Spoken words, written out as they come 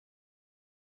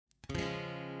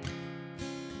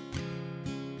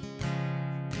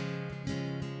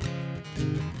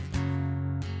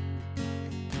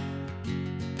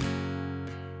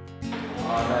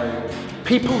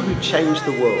People who change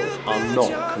the world are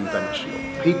not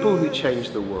conventional. People who change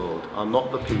the world are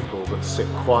not the people that sit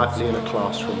quietly in a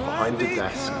classroom behind a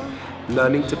desk,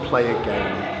 learning to play a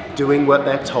game, doing what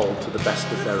they're told to the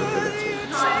best of their ability.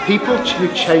 People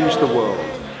who change the world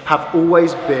have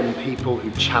always been people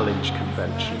who challenge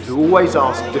convention, who always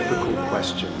ask difficult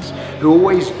questions, who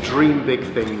always dream big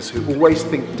things, who always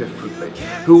think differently,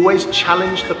 who always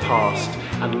challenge the past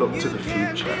and look to the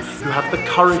future, who have the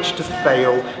courage to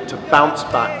fail, to bounce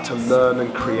back, to learn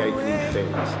and create new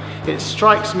things. It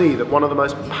strikes me that one of the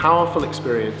most powerful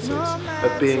experiences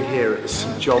of being here at the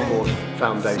St John Moore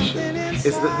Foundation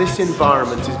is that this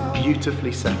environment is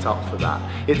beautifully set up for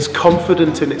that. It's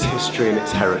confident in its history and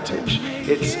its heritage.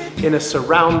 It's in a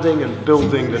surrounding and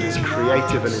building that is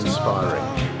creative and inspiring,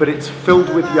 but it's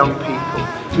filled with young people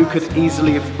who could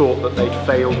easily have thought that they'd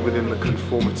failed within the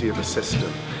conformity of a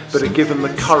system, but are given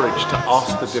the courage to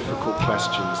ask the difficult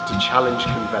questions, to challenge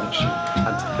convention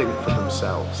and to think for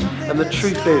themselves. And the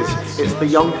truth is, it's the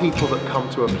young people that come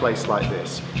to a place like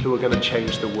this who are going to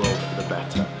change the world for the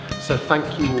better. So thank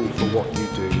you all for what you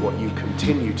do, what you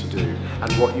continue to do,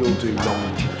 and what you'll do long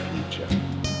into the future.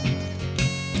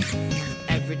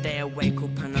 Every day I wake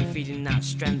up and I'm feeling that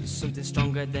strength, something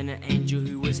stronger than an angel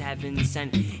who was heaven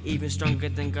sent, even stronger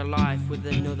than Goliath with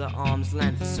another arm's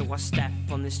length. So I step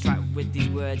on this track with these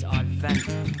words I vent.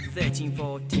 13,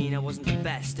 14, I wasn't the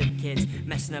best of kids,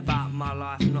 messing about my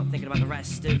life, not thinking about the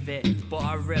rest of it. But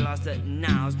I realised that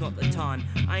now's not the time.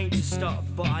 I need to stop,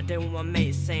 but I don't want my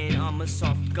mates saying I'm a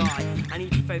soft guy. I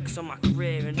need to focus on my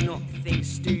career and not think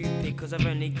stupid, cause I've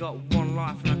only got one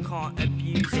life and I can't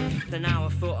abuse it. Then now I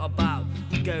thought about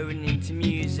going into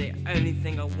music, only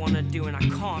thing I wanna do and I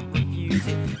can't refuse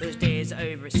it. Those days are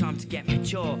over, it's time to get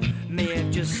mature. May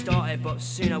have just started, but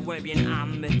soon I won't be an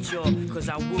amateur, cause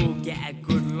I will get a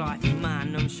good life,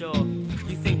 man, I'm sure.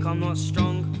 You think I'm not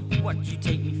strong? What do you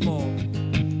take me for?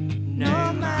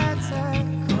 No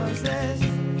matter, cause there's